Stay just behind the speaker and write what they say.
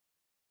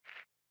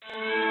And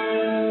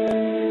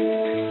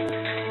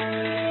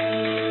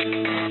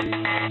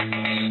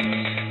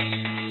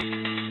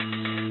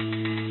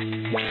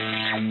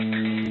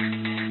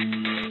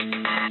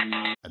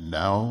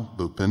now,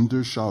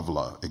 Bhupinder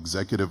Chawla,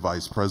 Executive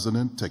Vice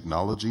President,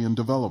 Technology and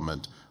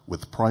Development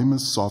with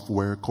Primus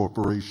Software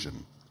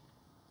Corporation.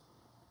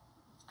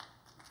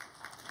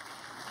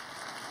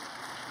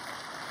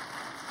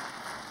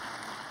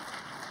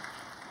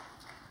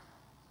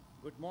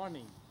 Good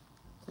morning.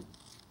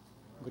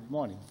 Good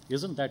morning.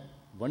 Isn't that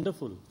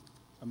wonderful?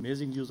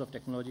 Amazing use of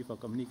technology for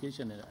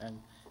communication and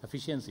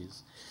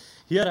efficiencies.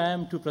 Here I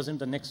am to present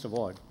the next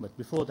award, but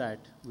before that,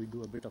 we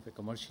do a bit of a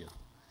commercial.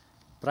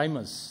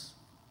 Primus,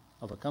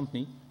 our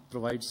company,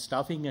 provides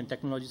staffing and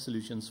technology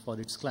solutions for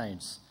its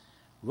clients,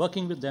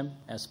 working with them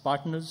as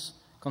partners,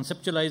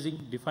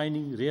 conceptualizing,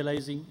 defining,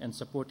 realizing, and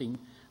supporting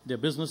their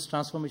business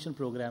transformation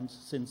programs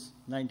since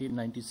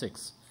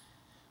 1996.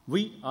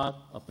 We are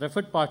a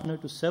preferred partner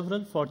to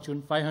several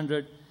Fortune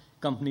 500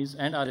 companies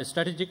and are a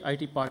strategic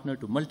IT partner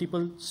to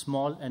multiple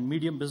small and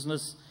medium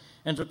business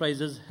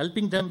enterprises,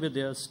 helping them with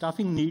their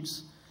staffing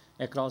needs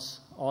across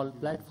all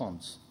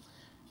platforms,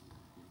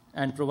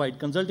 and provide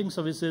consulting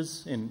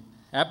services in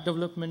app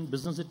development,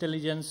 business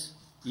intelligence,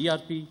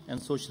 ERP,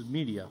 and social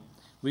media.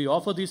 We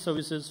offer these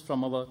services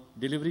from our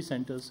delivery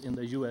centers in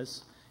the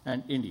US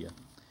and India.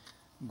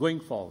 Going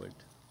forward,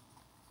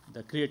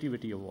 the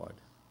Creativity Award,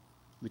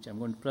 which I'm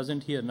going to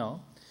present here now,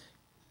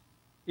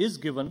 is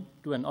given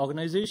to an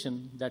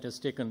organization that has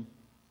taken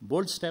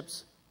bold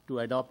steps to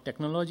adopt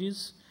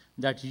technologies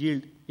that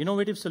yield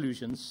innovative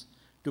solutions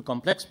to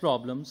complex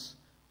problems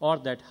or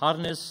that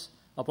harness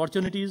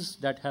opportunities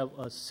that have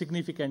a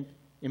significant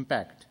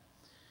impact.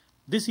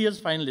 This year's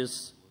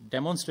finalists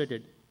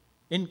demonstrated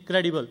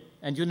incredible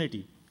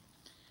ingenuity.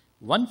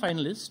 One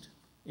finalist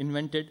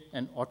invented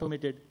an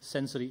automated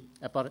sensory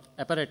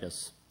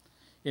apparatus.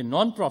 A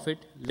nonprofit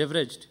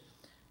leveraged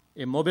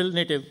a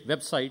mobile-native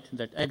website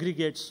that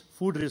aggregates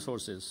food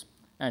resources,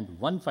 and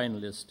one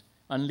finalist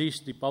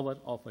unleashed the power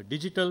of a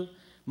digital,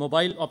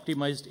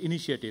 mobile-optimized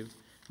initiative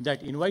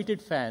that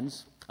invited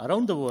fans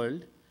around the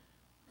world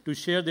to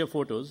share their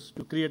photos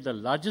to create the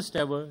largest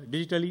ever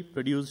digitally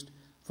produced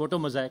photo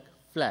mosaic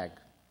flag.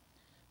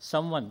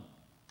 Someone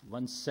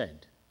once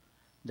said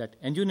that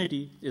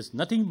ingenuity is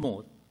nothing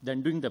more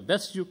than doing the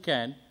best you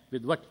can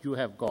with what you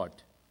have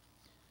got.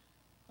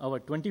 Our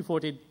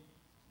 2014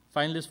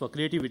 finalists for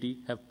creativity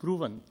have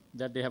proven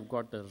that they have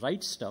got the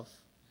right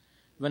stuff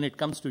when it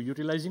comes to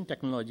utilizing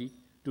technology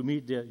to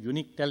meet their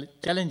unique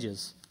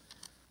challenges.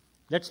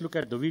 Let's look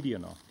at the video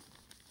now.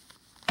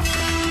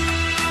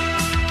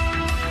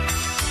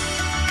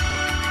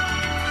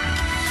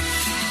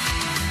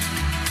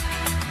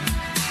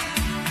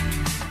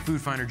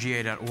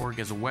 FoodFinderGA.org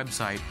is a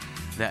website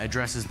that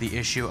addresses the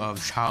issue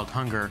of child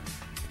hunger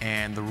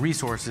and the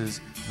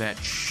resources that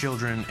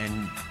children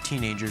and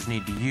teenagers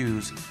need to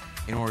use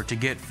in order to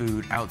get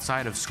food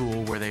outside of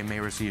school where they may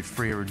receive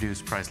free or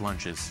reduced price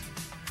lunches.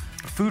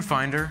 Food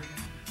Finder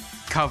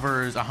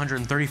covers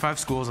 135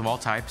 schools of all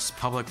types,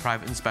 public,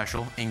 private, and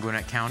special in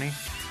Gwinnett County.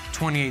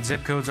 28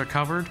 zip codes are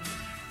covered,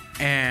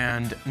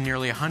 and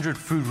nearly 100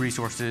 food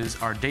resources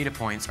are data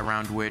points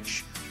around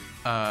which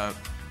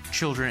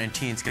children and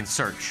teens can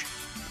search.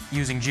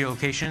 Using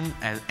geolocation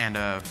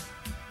and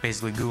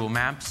basically Google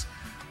Maps,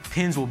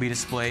 pins will be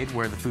displayed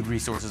where the food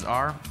resources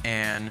are,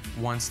 and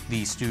once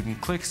the student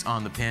clicks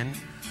on the pin,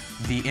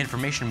 the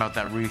information about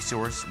that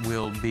resource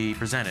will be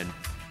presented.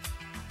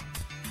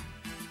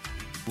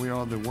 We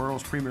are the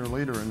world's premier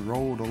leader in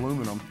rolled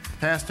aluminum.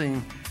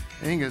 Casting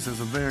ingots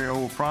is a very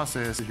old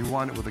process. You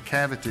wind it with a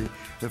cavity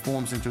that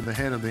forms into the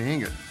head of the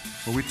ingot.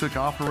 But we took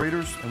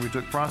operators and we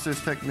took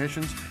process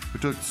technicians, we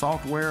took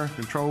software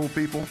control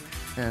people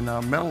and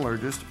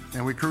metallurgists,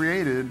 and we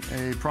created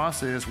a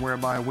process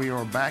whereby we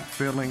are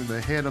backfilling the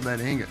head of that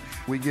ingot.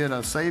 We get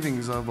a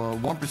savings of a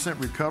 1%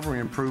 recovery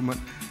improvement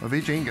of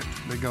each ingot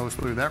that goes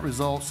through. That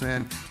results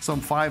in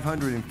some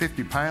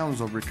 550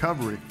 pounds of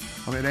recovery.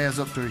 I mean, it adds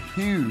up to a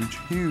huge,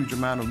 huge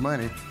amount of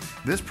money.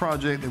 This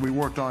project that we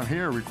worked on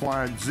here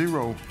required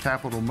zero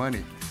capital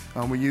money.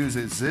 We use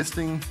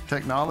existing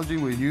technology,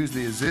 we use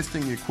the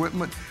existing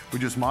equipment, we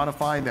just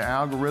modify the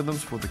algorithms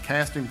for the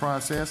casting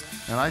process,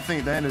 and I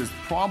think that is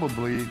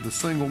probably the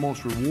single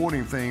most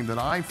rewarding thing that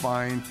I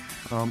find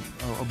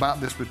about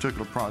this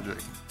particular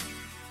project.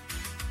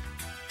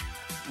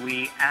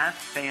 We ask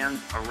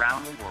fans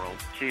around the world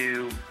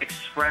to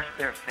express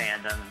their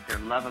fandom, their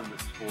love of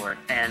the sport,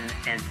 and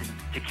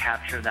to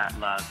capture that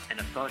love in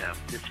a photo.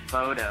 This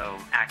photo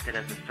acted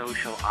as a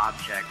social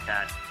object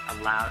that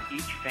allowed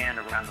each fan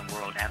around the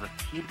world to have a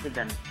piece of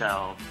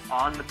themselves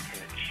on the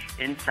pitch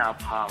in Sao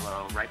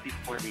Paulo right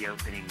before the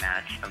opening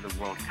match of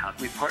the World Cup.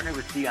 We partnered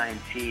with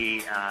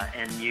CI&T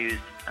and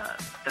used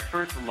the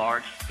first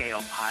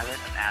large-scale pilot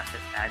of asset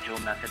agile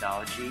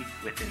methodology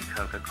within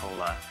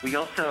Coca-Cola. We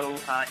also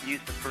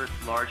used the first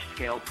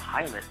large-scale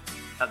pilot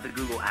of the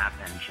Google App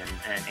Engine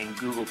and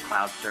Google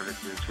Cloud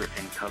Services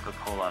within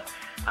Coca-Cola,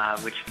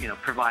 which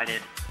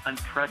provided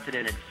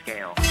unprecedented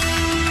scale.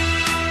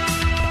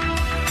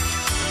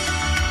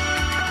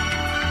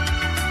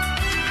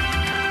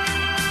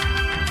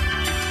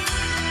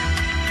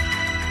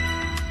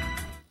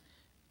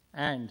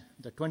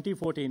 And the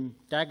 2014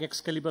 Tag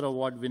Excalibur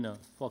Award winner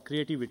for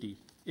creativity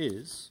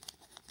is,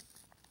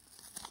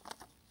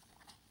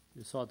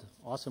 you saw the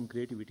awesome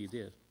creativity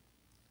there,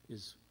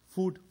 is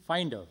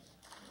FoodFinder.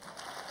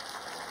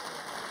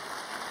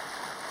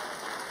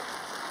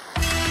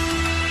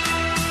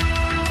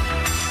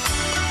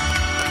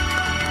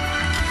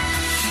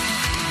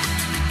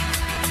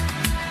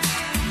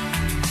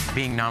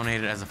 Being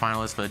nominated as a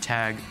finalist for the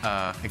Tag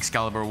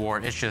Excalibur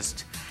Award,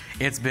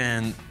 it's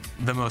been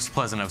the most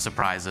pleasant of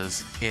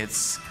surprises.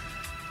 It's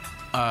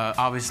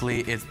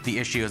obviously the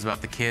issue is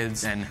about the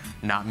kids and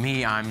not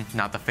me. I'm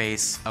not the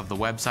face of the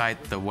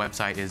website. The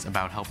website is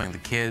about helping the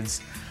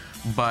kids,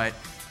 but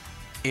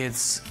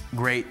it's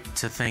great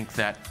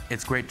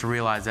to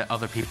realize that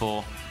other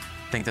people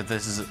think that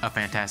this is a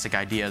fantastic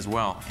idea as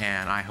well,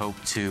 and I hope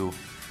to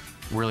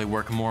really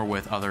work more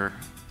with other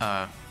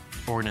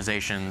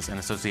organizations and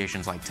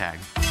associations like TAG.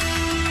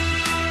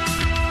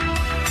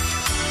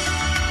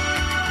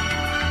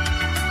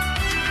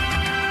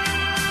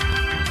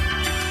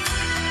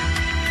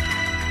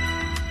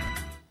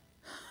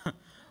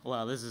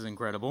 Wow, this is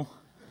incredible.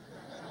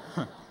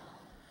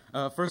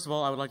 First of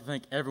all, I would like to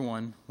thank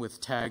everyone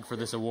with TAG for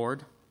this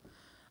award.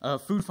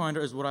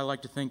 FoodFinder is what I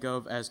like to think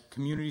of as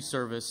community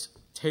service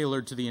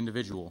tailored to the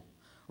individual,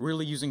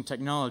 really using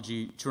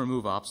technology to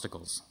remove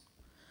obstacles.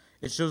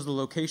 It shows the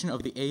location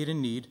of the aid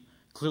in need,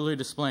 clearly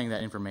displaying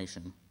that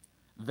information.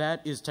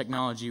 That is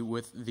technology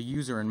with the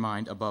user in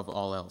mind above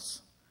all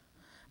else.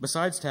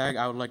 Besides TAG,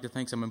 I would like to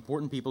thank some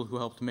important people who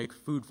helped make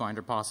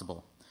FoodFinder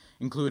possible,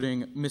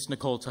 including Miss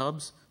Nicole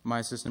Tubbs, my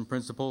assistant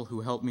principal,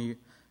 who helped me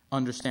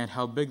understand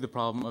how big the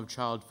problem of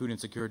child food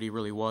insecurity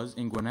really was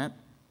in Gwinnett,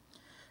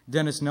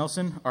 Dennis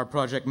Nelson, our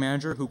project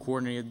manager, who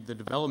coordinated the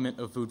development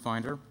of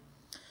FoodFinder,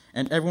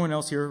 and everyone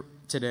else here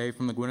today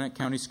from the Gwinnett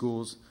County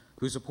Schools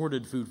who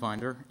supported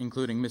FoodFinder,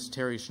 including Miss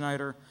Terry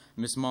Schneider,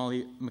 Miss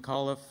Molly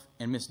McAuliffe,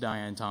 and Miss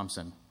Diane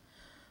Thompson.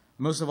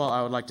 Most of all,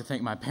 I would like to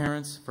thank my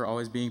parents for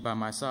always being by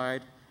my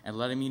side and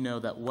letting me know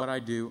that what I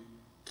do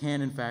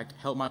can, in fact,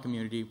 help my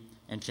community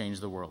and change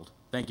the world.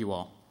 Thank you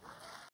all.